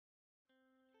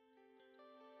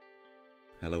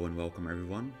Hello and welcome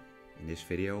everyone. In this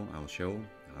video I will show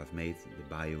how I've made the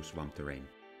Bayou Swamp Terrain.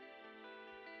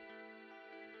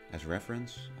 As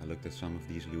reference, I looked at some of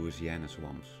these Louisiana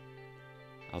swamps.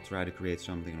 I'll try to create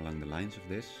something along the lines of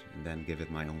this and then give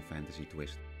it my own fantasy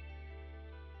twist.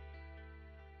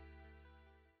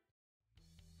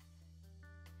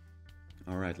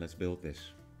 Alright, let's build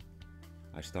this.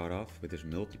 I start off with this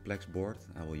multiplex board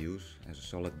I will use as a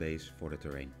solid base for the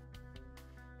terrain.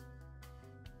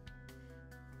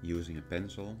 Using a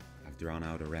pencil, I've drawn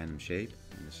out a random shape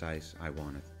and the size I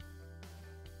wanted.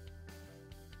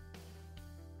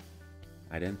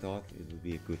 I then thought it would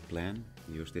be a good plan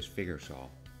to use this figure saw.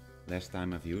 Last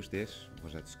time I've used this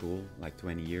was at school like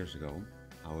 20 years ago,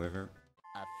 however,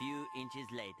 a few inches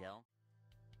later.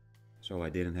 So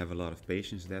I didn't have a lot of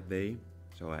patience that day,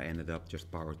 so I ended up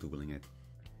just power tooling it.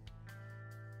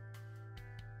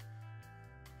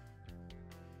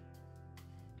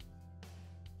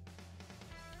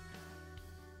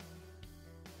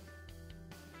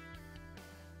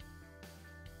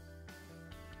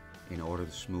 In order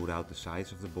to smooth out the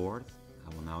sides of the board,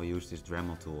 I will now use this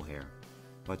Dremel tool here,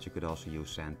 but you could also use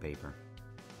sandpaper.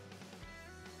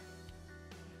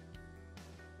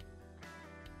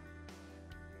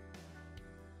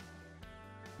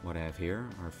 What I have here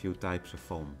are a few types of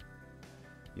foam.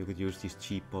 You could use these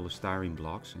cheap polystyrene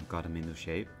blocks and cut them into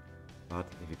shape, but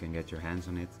if you can get your hands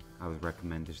on it, I would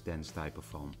recommend this dense type of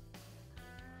foam.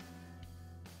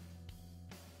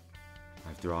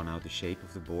 I've drawn out the shape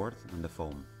of the board and the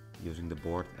foam, using the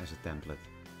board as a template.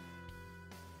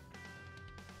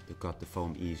 To cut the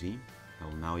foam easy, I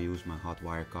will now use my hot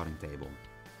wire cutting table.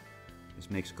 This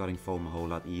makes cutting foam a whole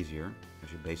lot easier,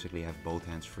 as you basically have both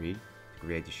hands free to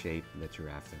create the shape that you're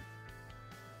after.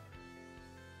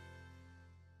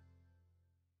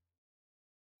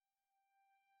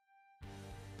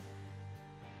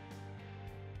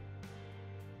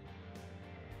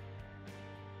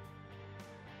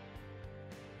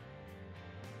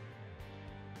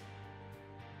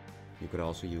 You could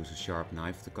also use a sharp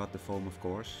knife to cut the foam, of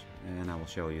course, and I will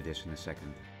show you this in a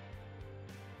second.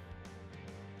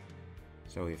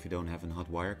 So if you don't have a hot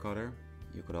wire cutter,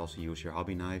 you could also use your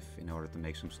hobby knife in order to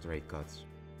make some straight cuts.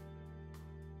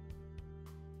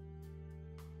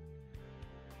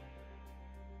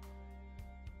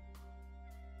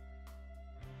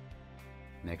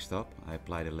 Next up, I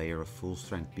applied a layer of full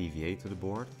strength PVA to the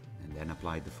board and then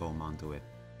applied the foam onto it.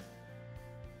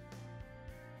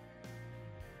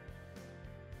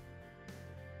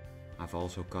 I've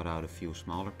also cut out a few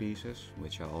smaller pieces,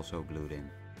 which I also glued in.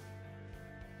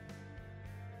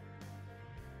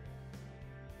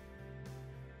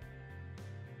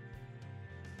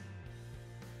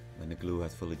 When the glue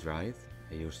had fully dried,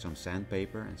 I used some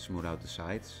sandpaper and smoothed out the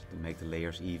sides to make the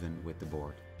layers even with the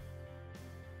board.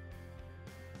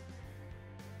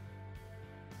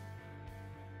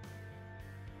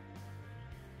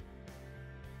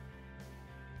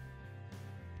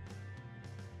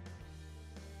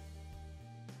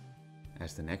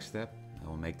 As the next step, I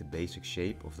will make the basic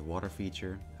shape of the water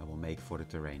feature I will make for the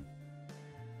terrain.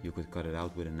 You could cut it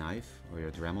out with a knife or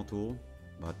your Dremel tool,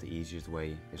 but the easiest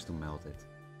way is to melt it.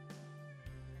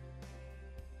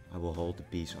 I will hold the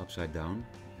piece upside down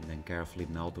and then carefully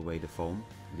melt away the foam,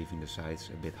 leaving the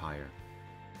sides a bit higher.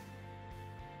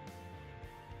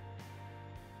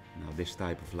 Now this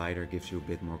type of lighter gives you a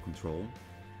bit more control,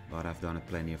 but I've done it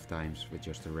plenty of times with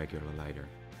just a regular lighter.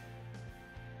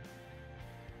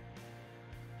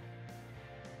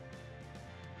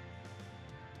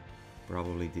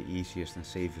 Probably the easiest and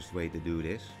safest way to do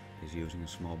this is using a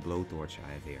small blowtorch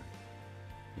I have here.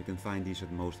 You can find these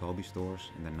at most hobby stores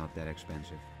and they're not that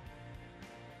expensive.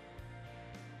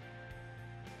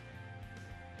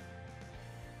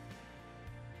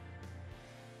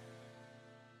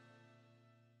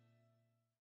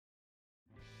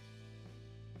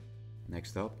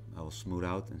 Next up, I will smooth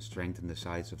out and strengthen the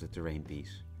sides of the terrain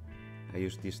piece. I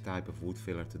use this type of wood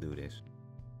filler to do this.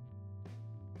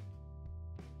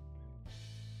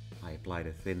 I applied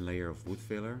a thin layer of wood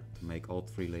filler to make all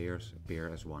three layers appear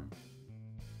as one.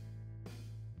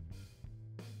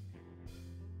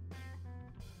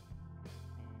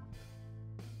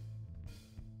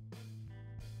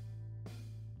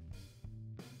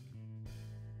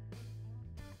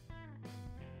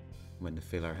 When the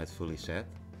filler had fully set,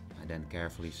 I then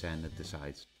carefully sanded the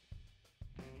sides.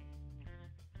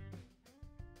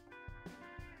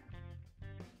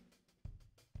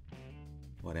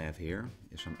 What I have here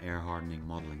is some air hardening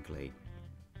modeling clay.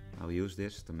 I'll use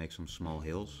this to make some small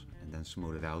hills and then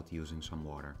smooth it out using some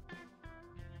water.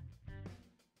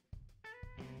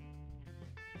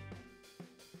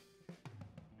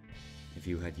 If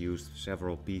you had used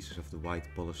several pieces of the white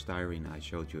polystyrene I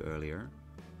showed you earlier,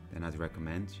 then I'd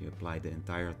recommend you apply the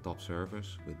entire top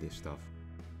surface with this stuff.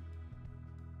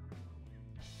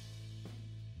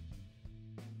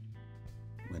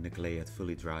 When the clay had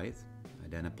fully dried, I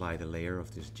then applied a layer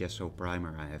of this gesso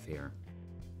primer I have here.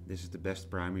 This is the best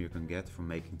primer you can get for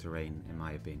making terrain, in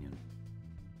my opinion.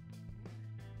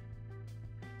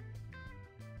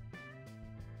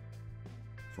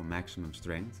 For maximum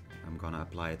strength, I'm gonna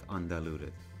apply it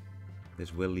undiluted.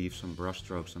 This will leave some brush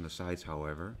strokes on the sides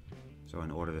however, so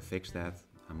in order to fix that,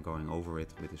 I'm going over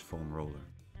it with this foam roller.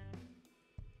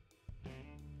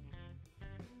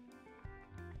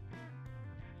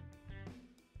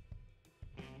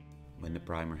 When the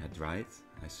primer had dried,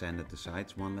 I sanded the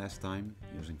sides one last time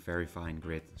using very fine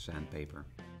grit sandpaper.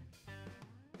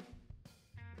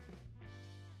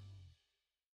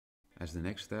 As the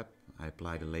next step, I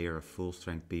applied a layer of full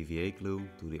strength PVA glue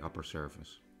to the upper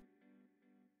surface.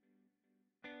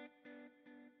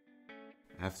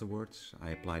 Afterwards,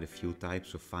 I applied a few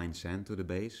types of fine sand to the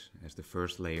base as the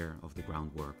first layer of the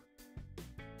groundwork.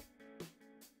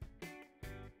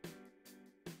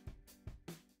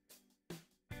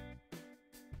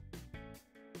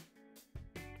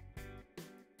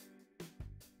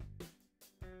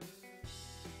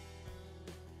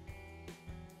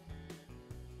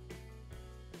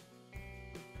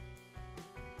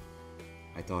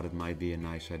 I thought it might be a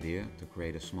nice idea to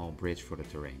create a small bridge for the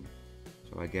terrain,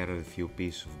 so I gathered a few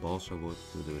pieces of balsa wood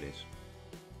to do this.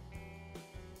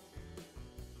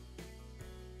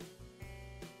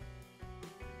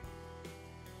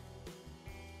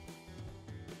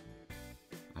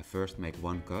 I first make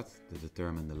one cut to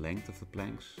determine the length of the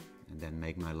planks and then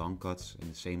make my long cuts in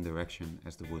the same direction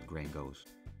as the wood grain goes.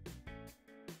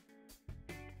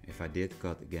 If I did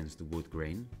cut against the wood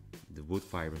grain, the wood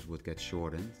fibers would get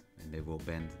shortened and they will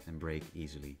bend and break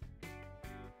easily.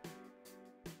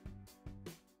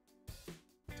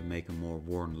 To make a more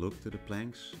worn look to the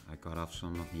planks, I cut off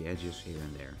some of the edges here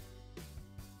and there.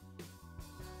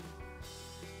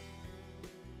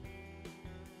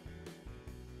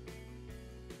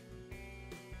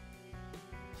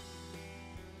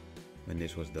 When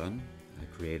this was done, I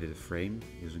created a frame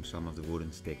using some of the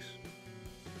wooden sticks.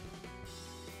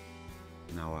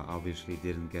 Now I obviously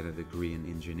didn't get a degree in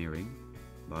engineering,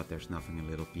 but there's nothing a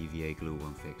little PVA glue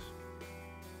won't fix.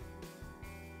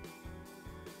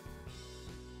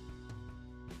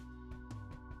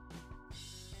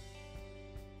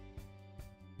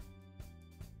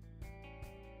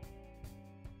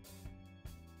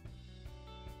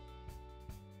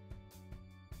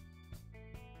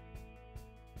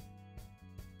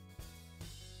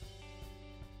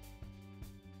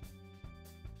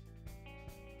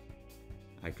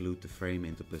 I glued the frame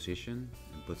into position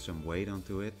and put some weight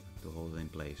onto it to hold it in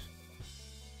place.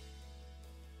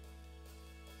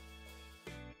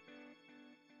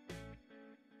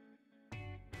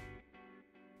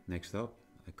 Next up,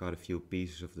 I cut a few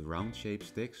pieces of the round shaped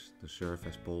sticks to serve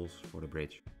as poles for the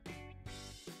bridge.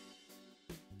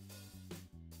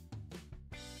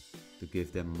 To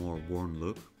give them a more worn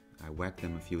look, I whacked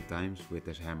them a few times with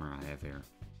this hammer I have here.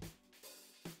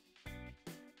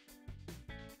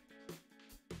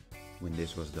 When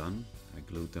this was done, I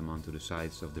glued them onto the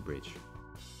sides of the bridge.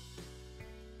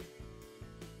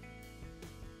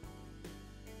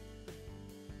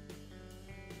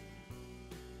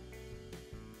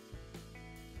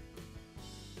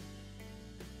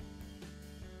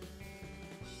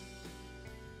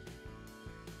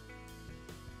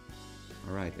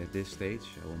 Alright, at this stage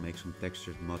I will make some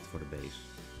textured mud for the base.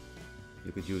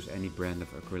 You could use any brand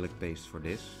of acrylic paste for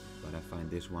this, but I find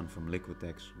this one from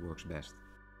Liquitex works best.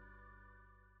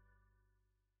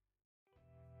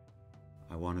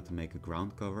 I wanted to make a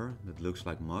ground cover that looks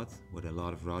like mud with a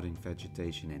lot of rotting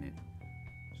vegetation in it,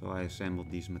 so I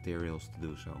assembled these materials to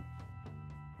do so.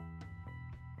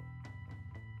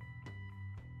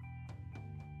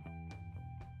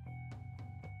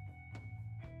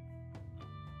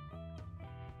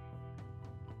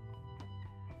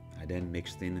 I then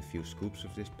mixed in a few scoops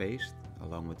of this paste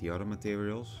along with the other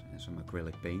materials and some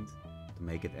acrylic paint to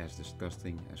make it as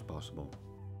disgusting as possible.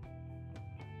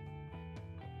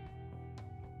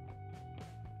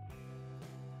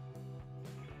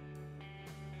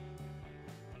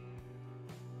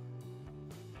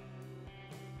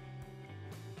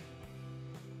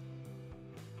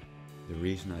 The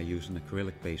reason I use an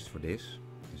acrylic paste for this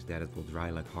is that it will dry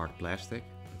like hard plastic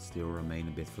but still remain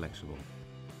a bit flexible.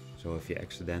 So if you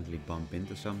accidentally bump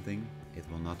into something, it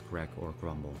will not crack or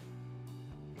crumble.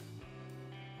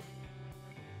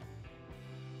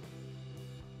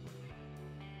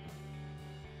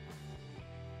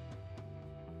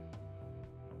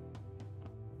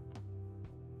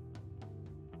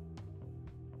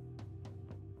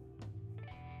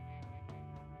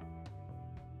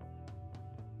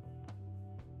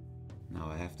 Now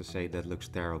I have to say that looks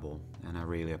terrible and I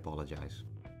really apologize.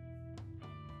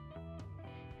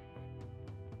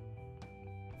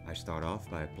 I start off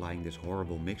by applying this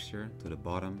horrible mixture to the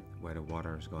bottom where the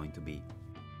water is going to be.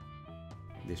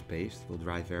 This paste will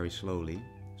dry very slowly,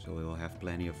 so you will have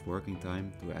plenty of working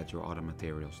time to add your other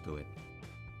materials to it.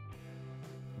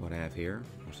 What I have here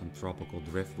are some tropical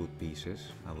driftwood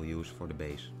pieces I will use for the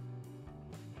base.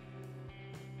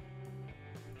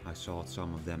 I sawed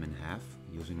some of them in half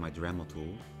using my Dremel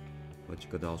tool, but you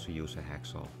could also use a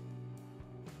hacksaw.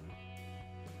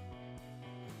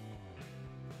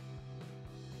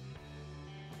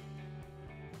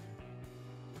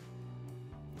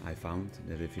 I found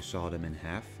that if you saw them in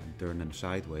half and turn them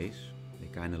sideways, they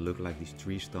kinda look like these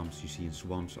tree stumps you see in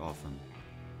swamps often,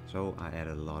 so I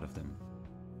added a lot of them.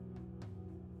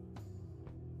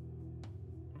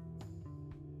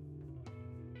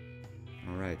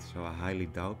 Alright, so I highly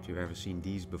doubt you've ever seen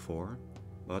these before,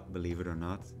 but believe it or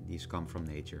not, these come from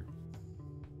nature.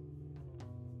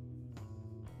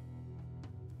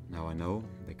 Now I know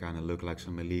they kinda look like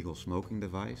some illegal smoking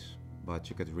device, but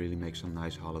you could really make some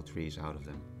nice hollow trees out of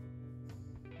them.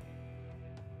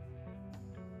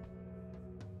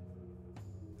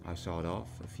 I sawed off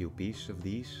a few pieces of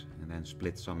these and then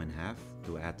split some in half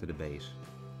to add to the base.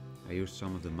 I used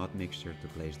some of the mud mixture to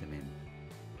place them in.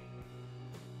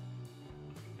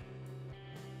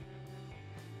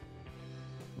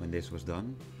 When this was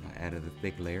done, I added a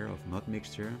thick layer of mud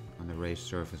mixture on the raised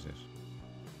surfaces.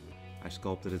 I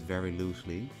sculpted it very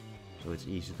loosely, so it's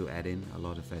easy to add in a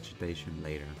lot of vegetation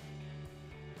later.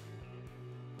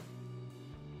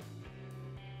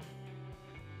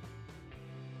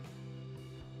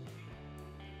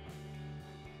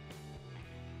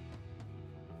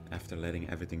 After letting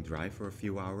everything dry for a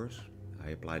few hours, I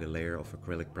applied a layer of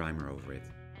acrylic primer over it.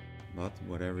 But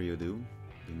whatever you do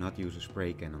not use a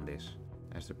spray can on this,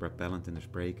 as the propellant in the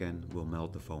spray can will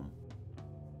melt the foam.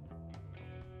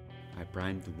 I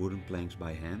primed the wooden planks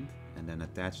by hand and then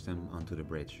attached them onto the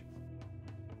bridge.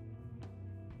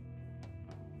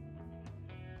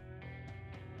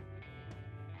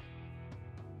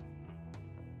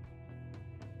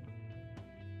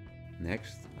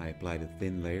 Next, I applied a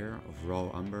thin layer of raw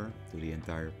umber to the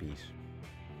entire piece.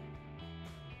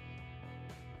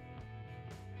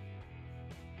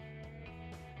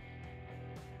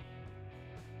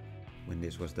 When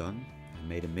this was done, I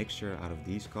made a mixture out of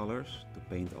these colors to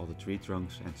paint all the tree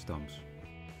trunks and stumps.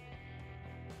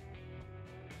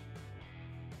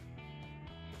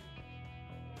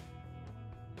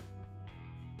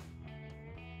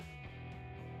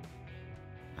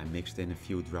 I mixed in a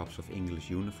few drops of English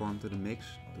uniform to the mix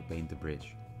to paint the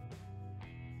bridge.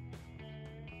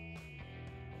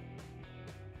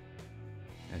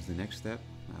 As the next step,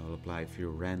 I will apply a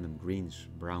few random greens,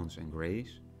 browns and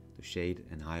greys to shade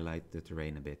and highlight the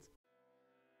terrain a bit.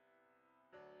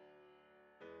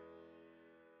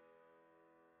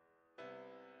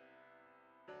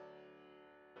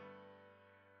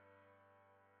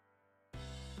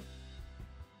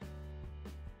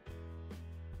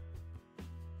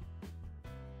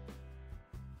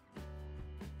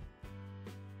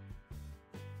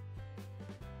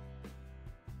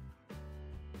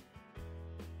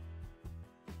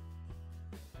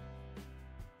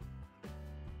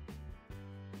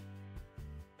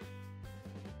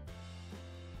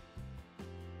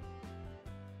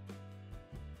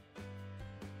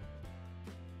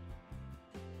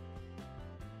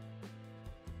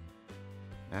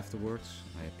 Afterwards,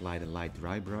 I applied a light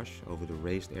dry brush over the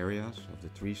raised areas of the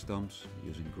tree stumps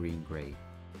using green-gray.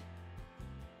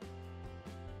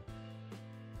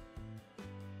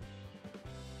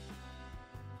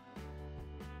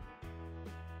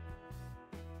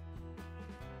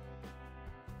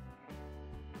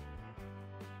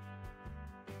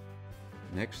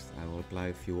 Next, I will apply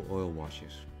a few oil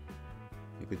washes.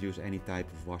 You could use any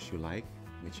type of wash you like,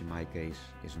 which in my case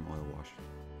is an oil wash.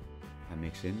 I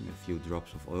mix in a few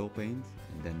drops of oil paint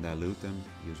and then dilute them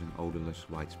using odorless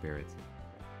white spirit.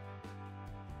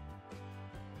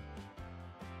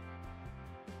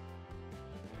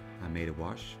 I made a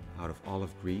wash out of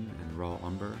olive green and raw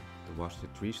umber to wash the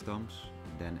tree stumps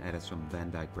and then added some Van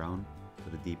Dyke brown to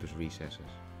the deepest recesses.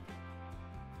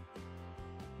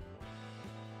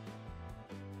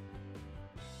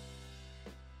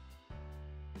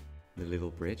 The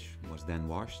little bridge was then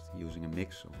washed using a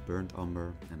mix of burnt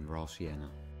umber and raw sienna.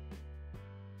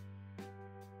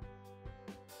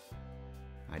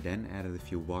 I then added a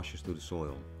few washes to the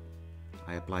soil.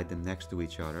 I applied them next to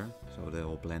each other so they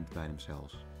all blend by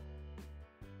themselves.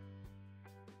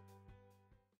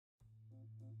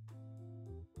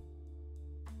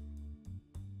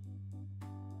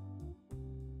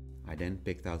 I I then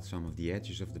picked out some of the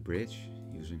edges of the bridge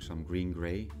using some green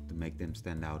gray to make them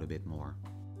stand out a bit more.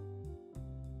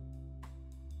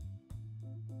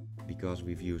 Because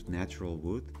we've used natural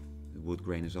wood, the wood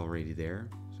grain is already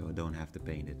there, so I don't have to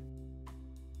paint it.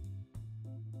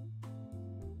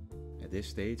 At this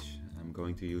stage, I'm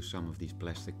going to use some of these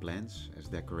plastic plants as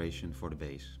decoration for the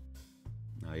base.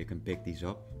 Now you can pick these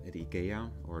up at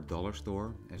IKEA or a dollar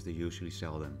store as they usually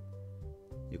sell them.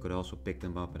 You could also pick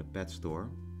them up at a pet store,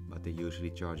 but they usually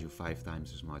charge you 5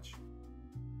 times as much.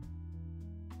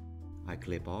 I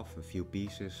clip off a few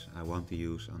pieces I want to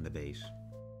use on the base.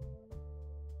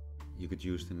 You could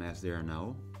use them as they are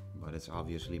now, but it's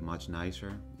obviously much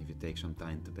nicer if you take some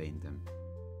time to paint them.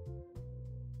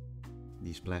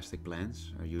 These plastic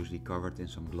plants are usually covered in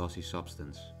some glossy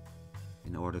substance.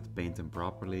 In order to paint them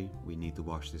properly, we need to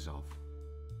wash this off.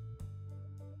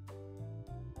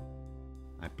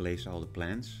 I place all the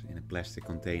plants in a plastic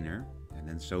container and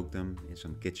then soak them in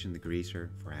some kitchen degreaser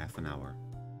for half an hour.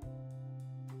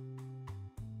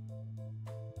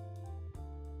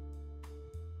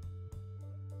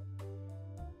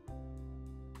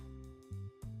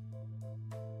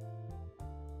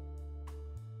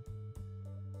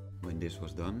 When this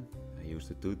was done, I used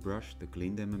a toothbrush to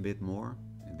clean them a bit more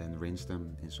and then rinse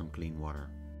them in some clean water.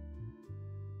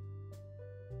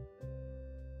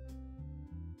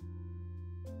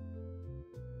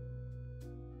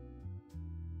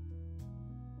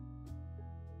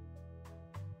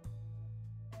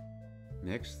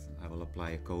 Next, I will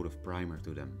apply a coat of primer to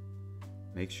them.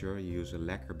 Make sure you use a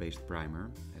lacquer-based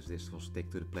primer, as this will stick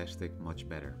to the plastic much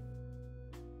better.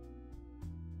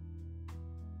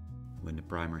 When the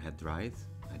primer had dried,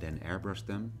 I then airbrushed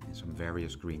them in some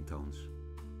various green tones.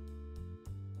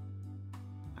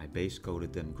 I base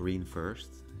coated them green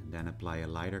first and then apply a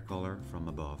lighter color from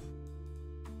above.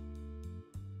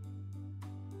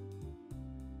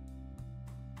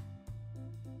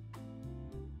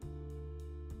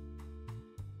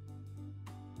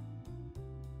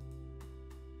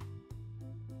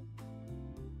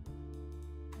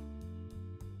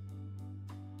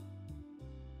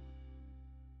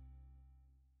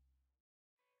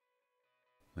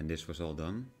 When this was all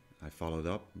done, I followed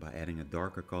up by adding a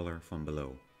darker color from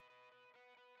below.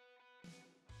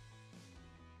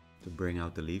 To bring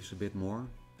out the leaves a bit more,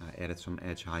 I added some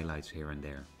edge highlights here and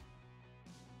there.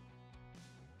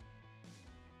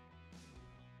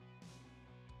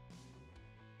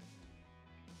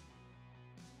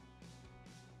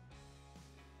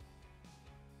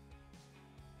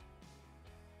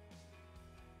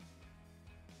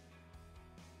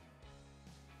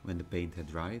 When the paint had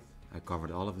dried, I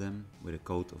covered all of them with a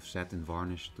coat of satin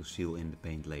varnish to seal in the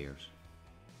paint layers.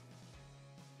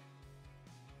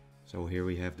 So here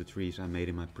we have the trees I made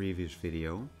in my previous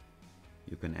video.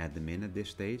 You can add them in at this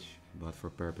stage, but for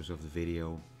purpose of the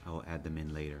video, I will add them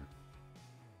in later.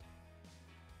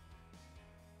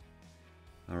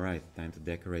 Alright, time to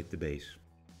decorate the base.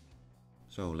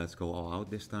 So let's go all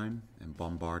out this time and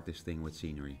bombard this thing with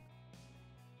scenery.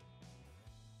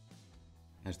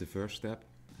 As the first step,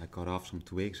 I cut off some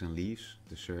twigs and leaves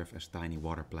to serve as tiny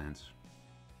water plants.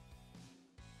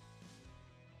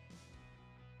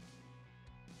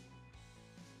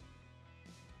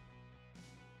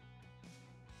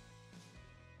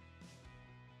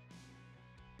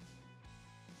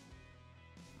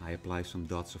 I apply some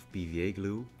dots of PVA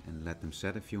glue and let them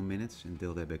set a few minutes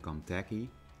until they become tacky,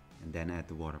 and then add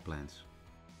the water plants.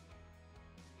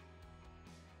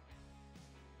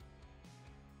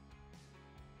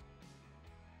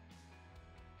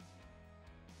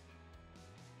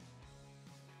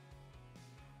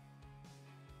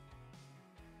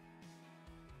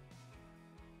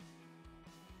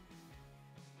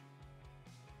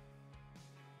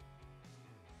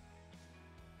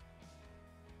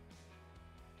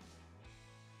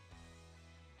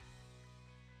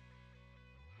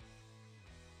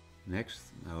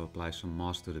 Next, I will apply some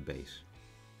moss to the base.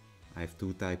 I have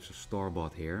 2 types of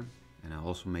store-bought here, and I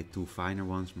also made 2 finer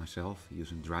ones myself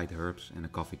using dried herbs and a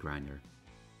coffee grinder.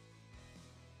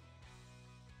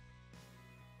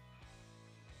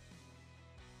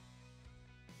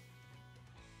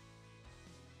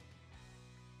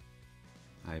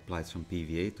 I applied some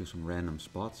PVA to some random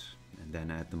spots and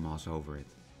then add the moss over it.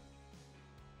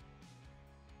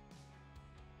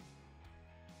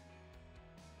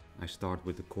 I start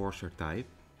with the coarser type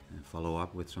and follow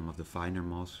up with some of the finer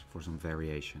moss for some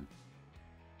variation.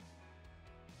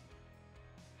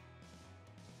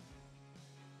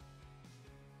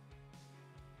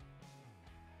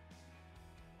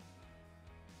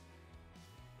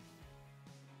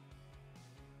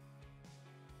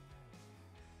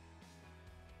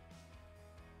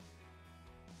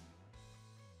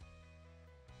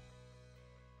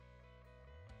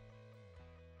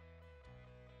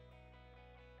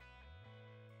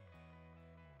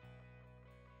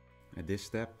 At this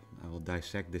step, I will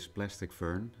dissect this plastic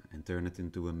fern and turn it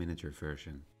into a miniature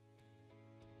version.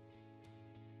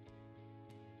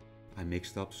 I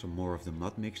mixed up some more of the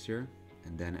mud mixture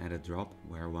and then add a drop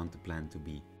where I want the plant to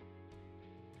be.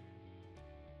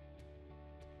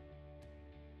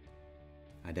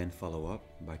 I then follow up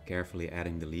by carefully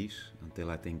adding the leaves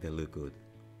until I think they look good.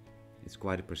 It's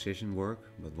quite a precision work,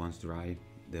 but once dry,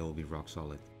 they will be rock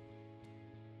solid.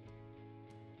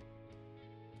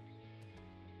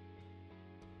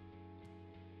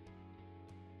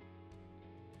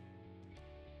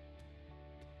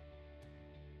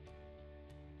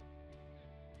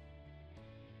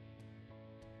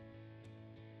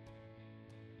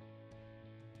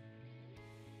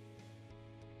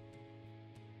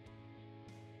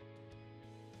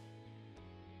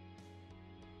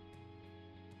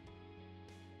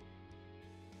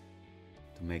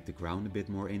 To make the ground a bit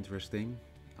more interesting,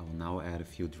 I will now add a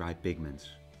few dry pigments.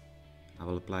 I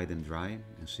will apply them dry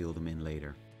and seal them in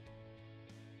later.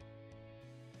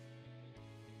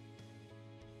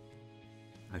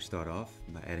 I start off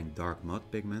by adding dark mud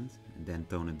pigment and then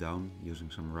tone it down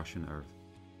using some Russian earth.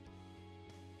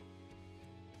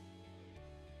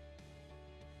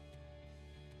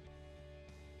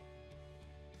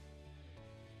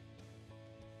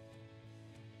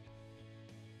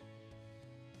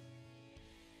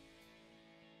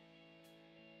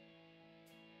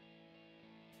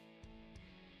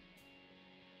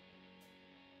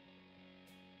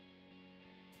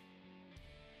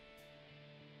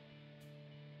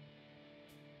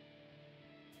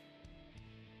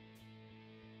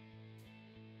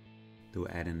 To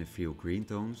add in a few green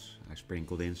tones, I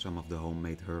sprinkled in some of the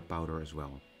homemade herb powder as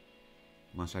well.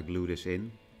 Once I glue this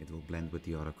in, it will blend with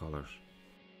the other colors.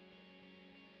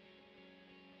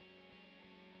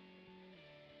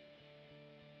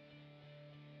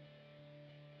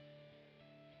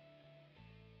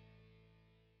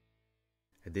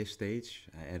 At this stage,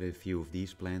 I added a few of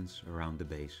these plants around the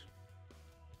base.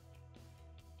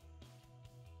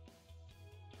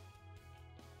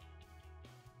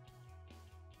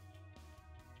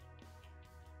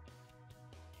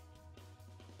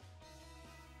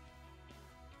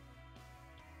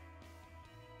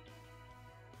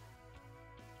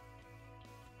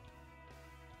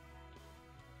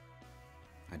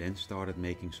 I then started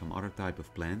making some other type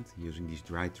of plant using these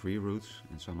dried tree roots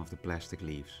and some of the plastic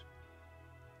leaves.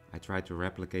 I tried to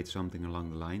replicate something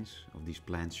along the lines of these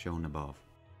plants shown above.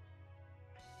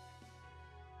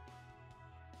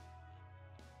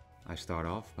 I start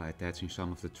off by attaching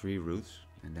some of the tree roots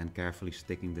and then carefully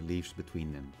sticking the leaves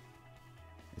between them.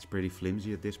 It's pretty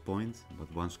flimsy at this point,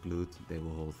 but once glued they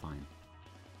will hold fine.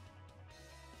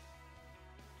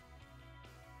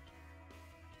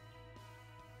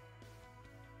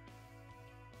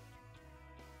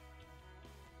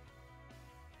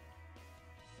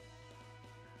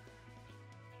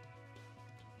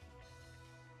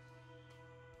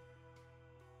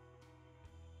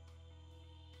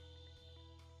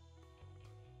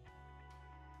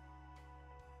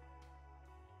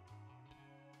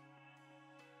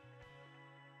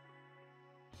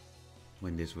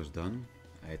 When this was done,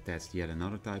 I attached yet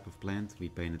another type of plant we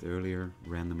painted earlier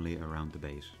randomly around the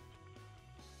base.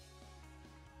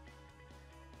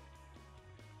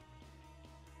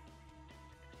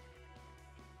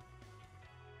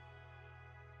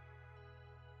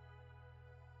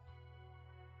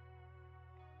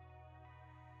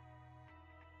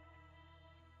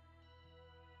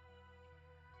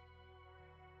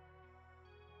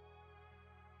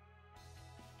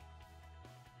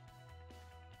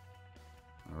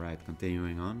 Alright,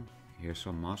 continuing on, here's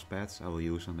some moss pads I will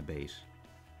use on the base.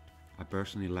 I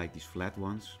personally like these flat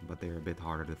ones, but they're a bit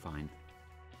harder to find.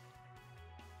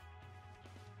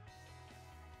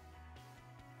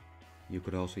 You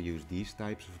could also use these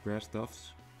types of grass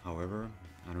tufts, however,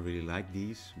 I don't really like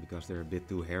these because they're a bit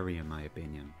too hairy in my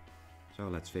opinion. So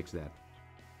let's fix that.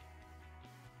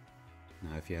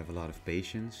 Now if you have a lot of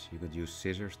patience, you could use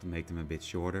scissors to make them a bit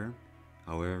shorter.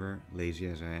 However, lazy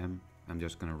as I am, I'm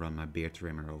just gonna run my beard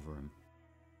trimmer over them.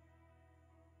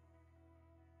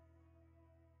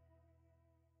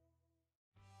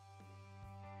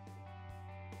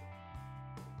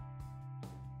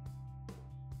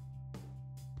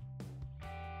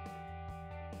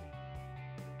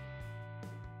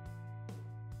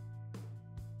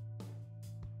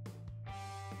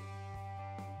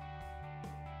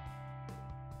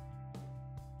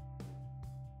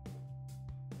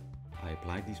 I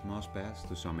applied these moss pads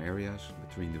to some areas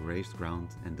between the raised ground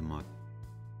and the mud.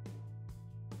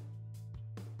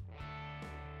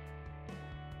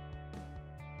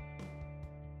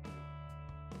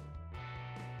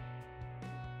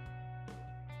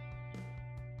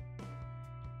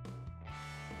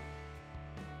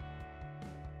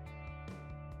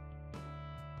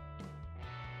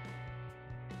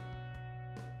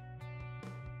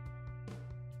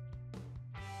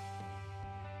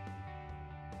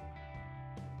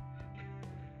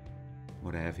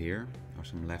 What I have here are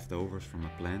some leftovers from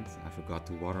a plant I forgot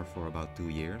to water for about 2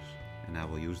 years, and I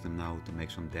will use them now to make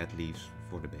some dead leaves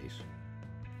for the base.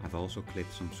 I've also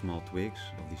clipped some small twigs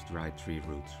of these dried tree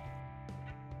roots.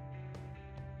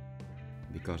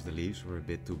 Because the leaves were a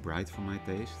bit too bright for my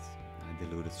taste, I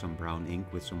diluted some brown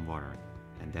ink with some water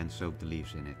and then soaked the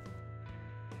leaves in it.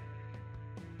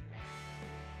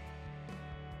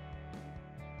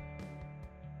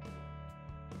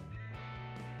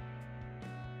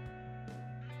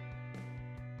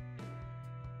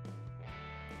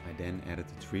 I then added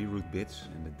the tree root bits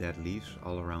and the dead leaves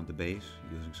all around the base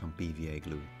using some PVA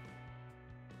glue.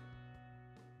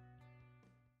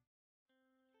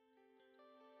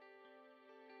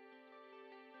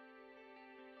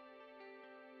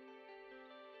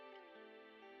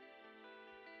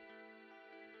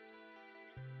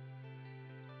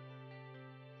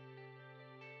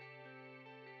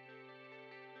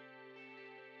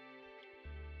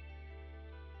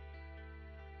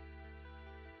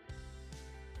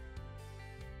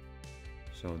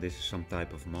 So this is some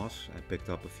type of moss I picked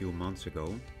up a few months ago,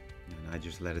 and I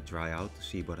just let it dry out to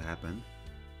see what happened,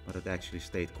 but it actually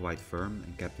stayed quite firm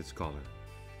and kept its color.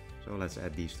 So let's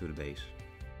add these to the base.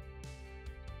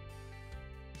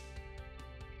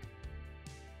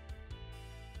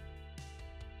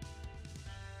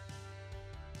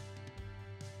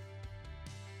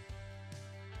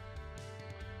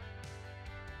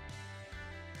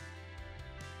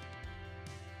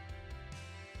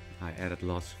 I added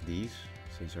lots of these,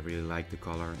 since I really like the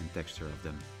color and texture of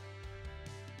them.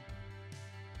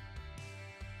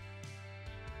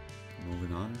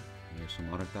 Moving on, here's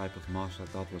some other type of moss I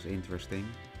thought was interesting,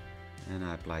 and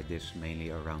I applied this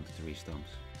mainly around the tree stumps.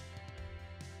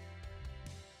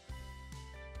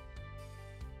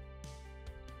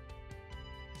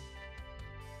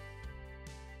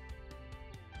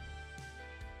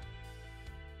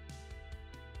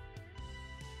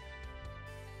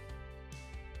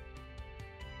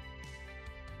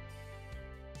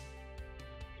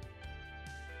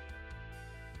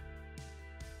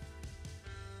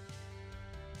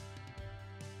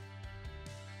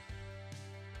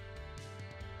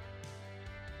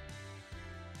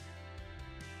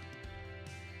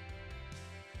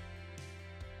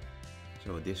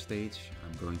 So at this stage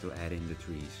I'm going to add in the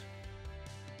trees.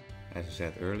 As I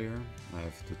said earlier, I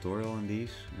have a tutorial on these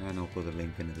and I'll put a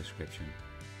link in the description.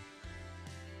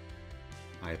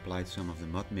 I applied some of the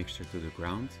mud mixture to the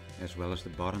ground as well as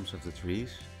the bottoms of the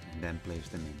trees and then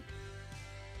placed them in.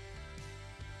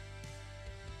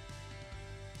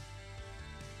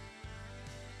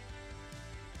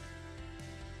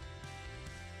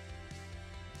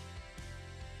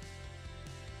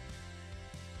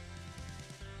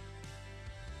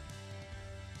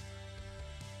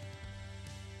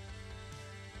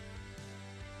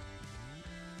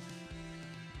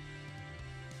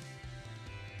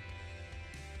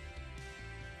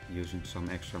 Using some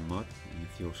extra mud and a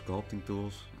few sculpting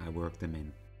tools, I worked them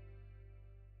in.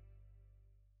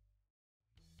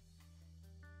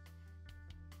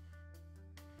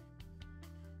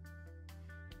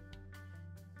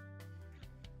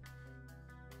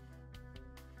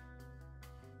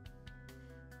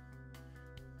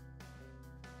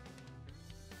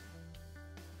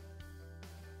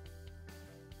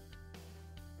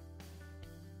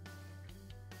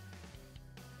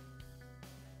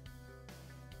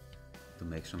 To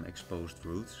make some exposed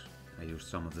roots, I used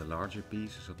some of the larger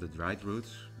pieces of the dried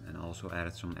roots and also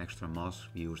added some extra moss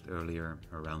we used earlier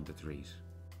around the trees.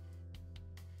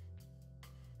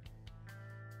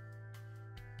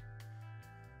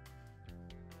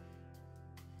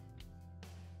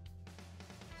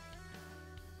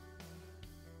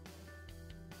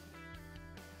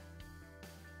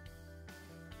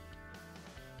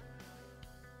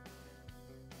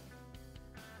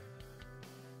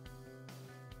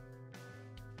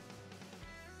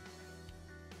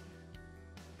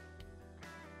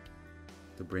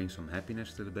 To bring some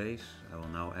happiness to the base, I will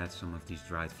now add some of these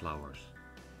dried flowers.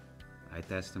 I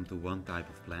attach them to one type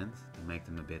of plant to make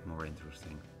them a bit more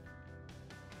interesting.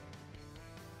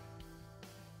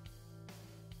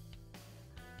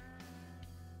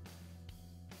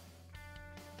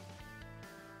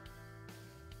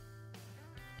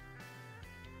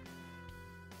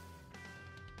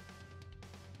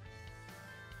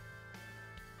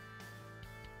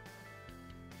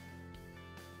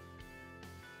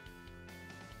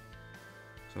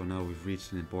 So now we've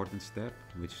reached an important step,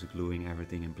 which is gluing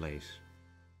everything in place.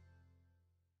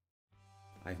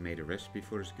 I've made a recipe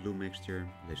for this glue mixture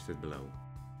listed below.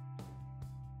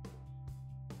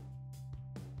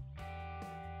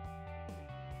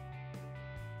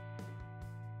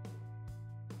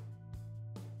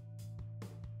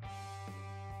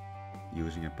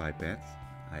 Using a pipette,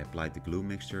 I applied the glue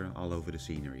mixture all over the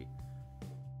scenery.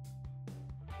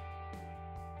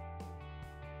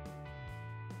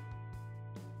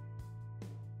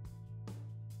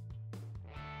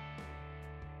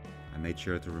 I made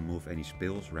sure to remove any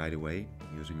spills right away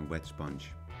using a wet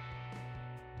sponge.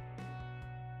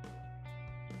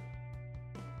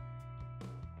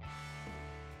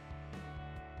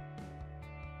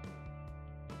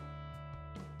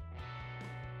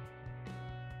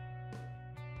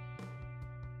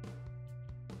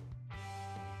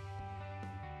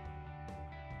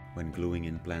 When gluing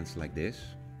in plants like this,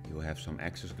 you will have some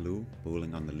excess glue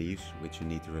pooling on the leaves which you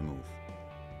need to remove.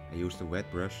 I used a wet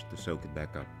brush to soak it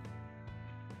back up.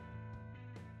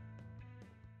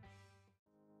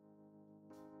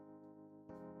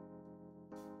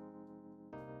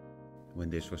 When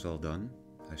this was all done,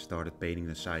 I started painting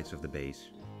the sides of the base.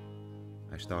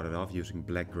 I started off using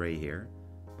black grey here,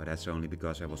 but that's only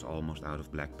because I was almost out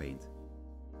of black paint.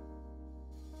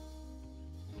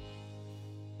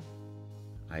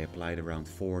 I applied around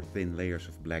 4 thin layers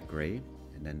of black grey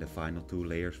and then the final 2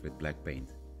 layers with black paint.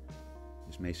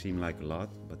 This may seem like a lot,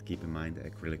 but keep in mind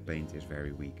acrylic paint is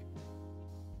very weak.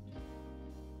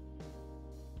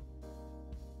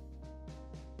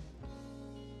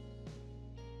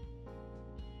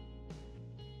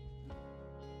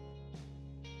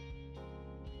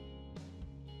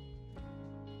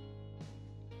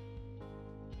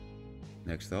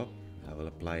 Next up, I will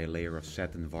apply a layer of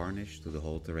satin varnish to the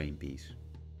whole terrain piece.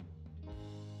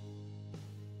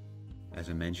 As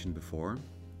I mentioned before,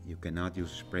 you cannot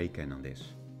use a spray can on this,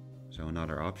 so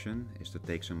another option is to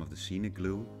take some of the scenic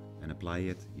glue and apply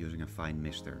it using a fine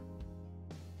mister.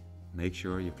 Make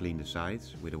sure you clean the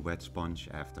sides with a wet sponge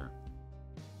after.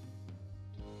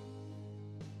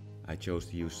 I chose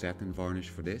to use satin varnish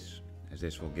for this, as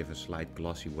this will give a slight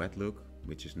glossy wet look,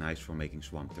 which is nice for making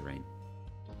swamp terrain.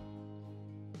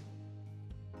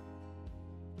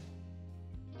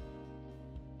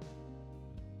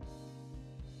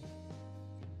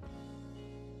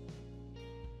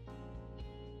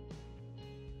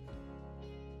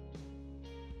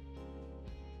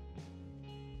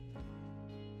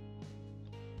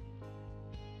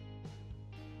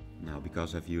 Now,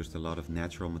 because I've used a lot of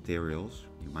natural materials,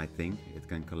 you might think it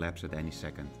can collapse at any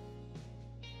second.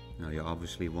 Now, you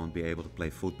obviously won't be able to play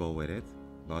football with it,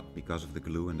 but because of the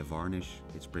glue and the varnish,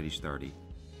 it's pretty sturdy.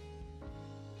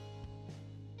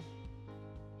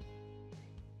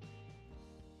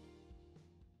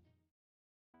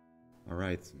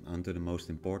 Alright, on to the most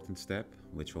important step,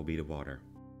 which will be the water.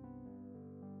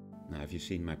 Now, if you've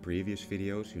seen my previous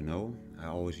videos, you know I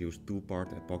always use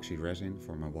 2-part epoxy resin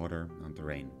for my water on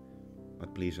terrain.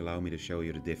 But please allow me to show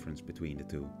you the difference between the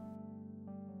two.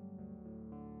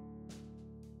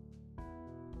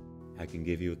 I can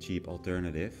give you a cheap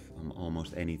alternative on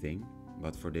almost anything,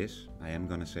 but for this I am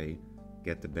gonna say,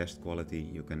 get the best quality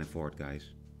you can afford, guys.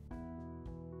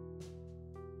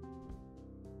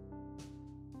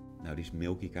 Now, these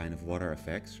milky kind of water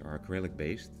effects are acrylic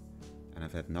based, and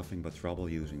I've had nothing but trouble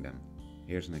using them.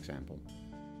 Here's an example.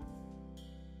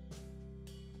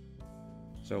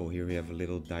 So here we have a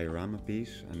little diorama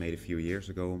piece I made a few years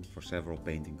ago for several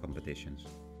painting competitions.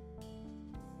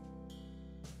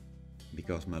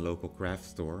 Because my local craft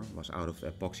store was out of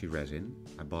epoxy resin,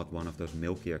 I bought one of those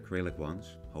milky acrylic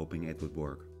ones, hoping it would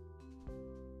work.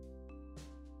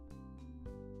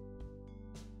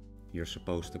 You're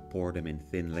supposed to pour them in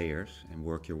thin layers and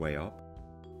work your way up,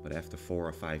 but after 4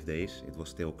 or 5 days it was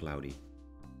still cloudy.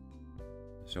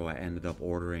 So I ended up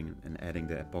ordering and adding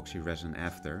the epoxy resin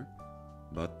after,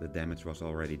 but the damage was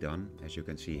already done, as you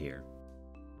can see here.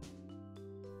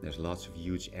 There's lots of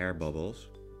huge air bubbles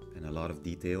and a lot of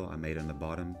detail I made on the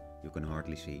bottom you can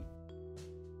hardly see.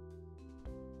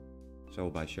 So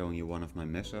by showing you one of my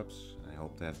mess ups, I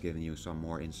hope to have given you some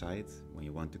more insight when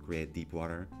you want to create deep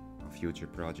water or future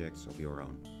projects of your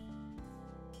own.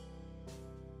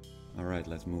 Alright,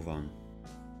 let's move on.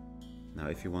 Now,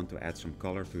 if you want to add some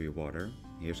color to your water,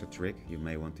 here's a trick you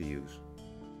may want to use.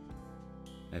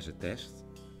 As a test,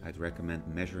 I'd recommend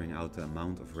measuring out the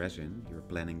amount of resin you're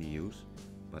planning to use,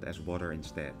 but as water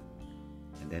instead,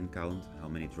 and then count how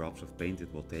many drops of paint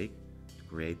it will take to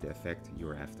create the effect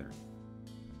you're after.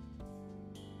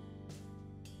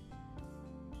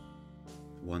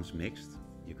 Once mixed,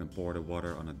 you can pour the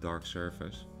water on a dark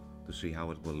surface to see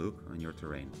how it will look on your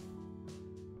terrain.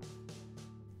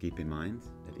 Keep in mind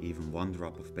that even 1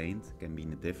 drop of paint can mean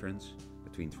the difference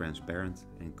between transparent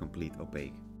and complete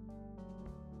opaque.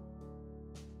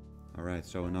 Alright,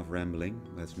 so enough rambling,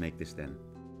 let's make this then.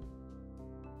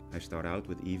 I start out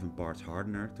with even parts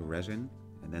hardener to resin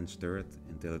and then stir it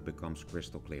until it becomes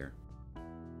crystal clear.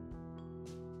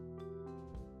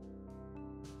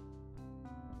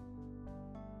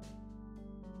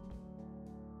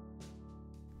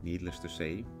 Needless to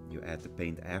say, you add the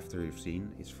paint after you've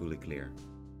seen it's fully clear.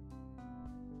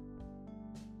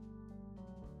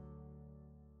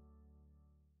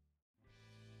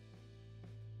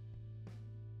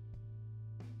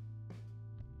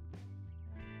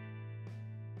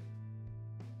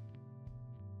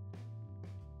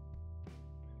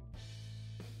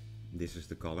 This is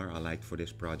the color I liked for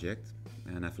this project,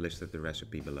 and I've listed the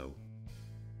recipe below.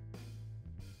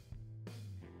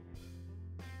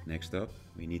 Next up,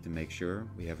 we need to make sure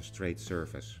we have a straight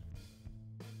surface.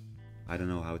 I don't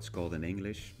know how it's called in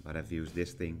English, but I've used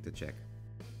this thing to check.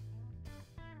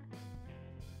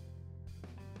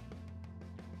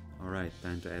 Alright,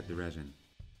 time to add the resin.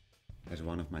 As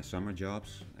one of my summer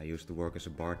jobs, I used to work as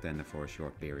a bartender for a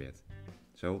short period.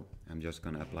 So I'm just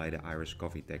gonna apply the Irish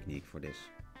coffee technique for this.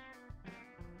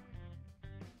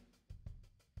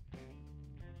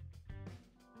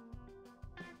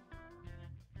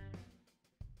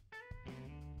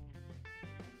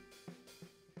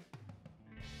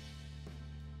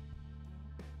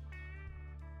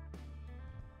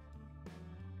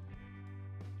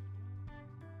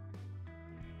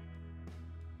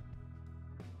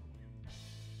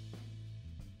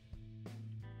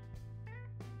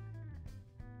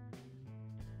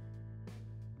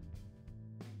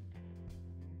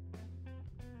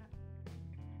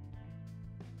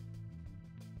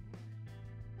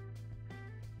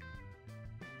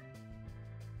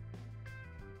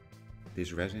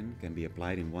 This resin can be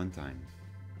applied in one time,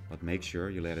 but make sure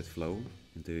you let it flow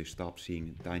until you stop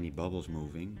seeing tiny bubbles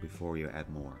moving before you add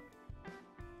more.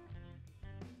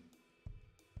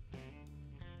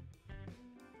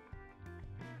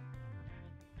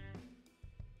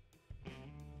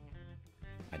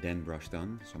 I then brushed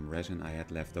on some resin I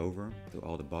had left over to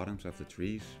all the bottoms of the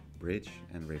trees, bridge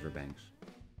and riverbanks.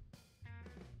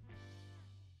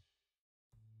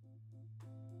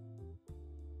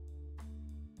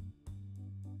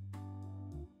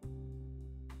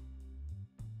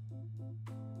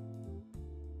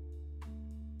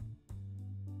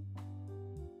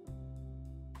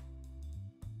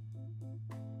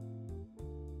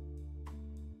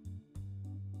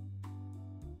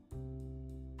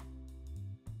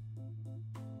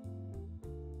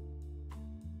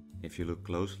 If you look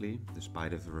closely,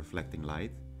 despite of the reflecting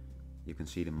light, you can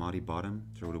see the muddy bottom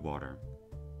through the water,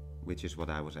 which is what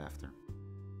I was after.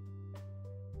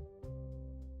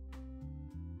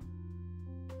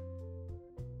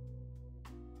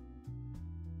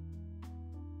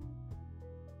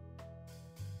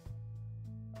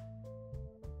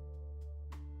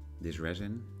 This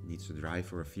resin needs to dry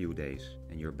for a few days,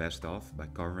 and you're best off by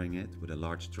covering it with a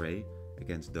large tray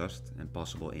against dust and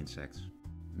possible insects.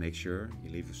 Make sure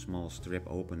you leave a small strip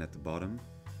open at the bottom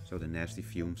so the nasty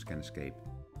fumes can escape.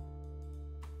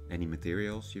 Any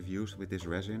materials you've used with this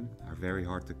resin are very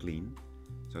hard to clean,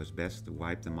 so it's best to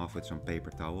wipe them off with some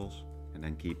paper towels and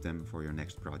then keep them for your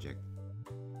next project.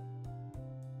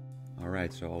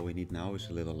 Alright, so all we need now is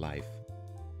a little life.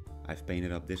 I've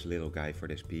painted up this little guy for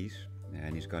this piece,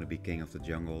 and he's gonna be king of the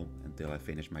jungle until I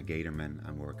finish my Gatorman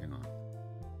I'm working on.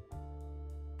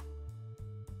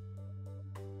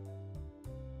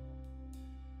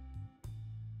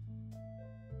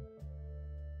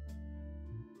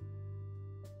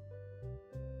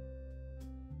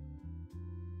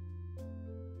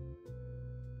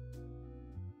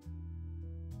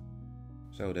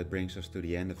 So that brings us to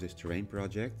the end of this terrain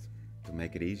project. To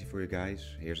make it easy for you guys,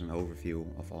 here's an overview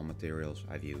of all materials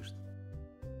I've used.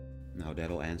 Now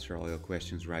that'll answer all your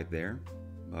questions right there,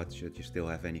 but should you still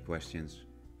have any questions,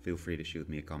 feel free to shoot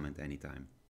me a comment anytime.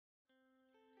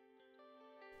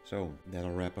 So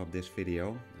that'll wrap up this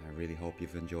video. I really hope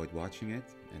you've enjoyed watching it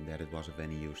and that it was of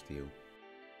any use to you.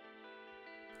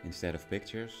 Instead of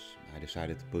pictures, I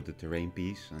decided to put the terrain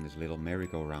piece on this little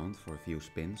merry-go-round for a few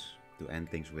spins to end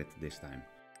things with this time.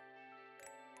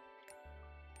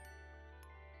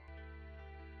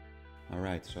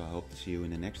 Alright, so I hope to see you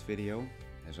in the next video.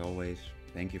 As always,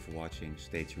 thank you for watching,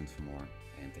 stay tuned for more,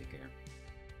 and take care.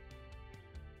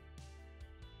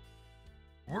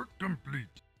 Work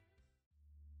complete.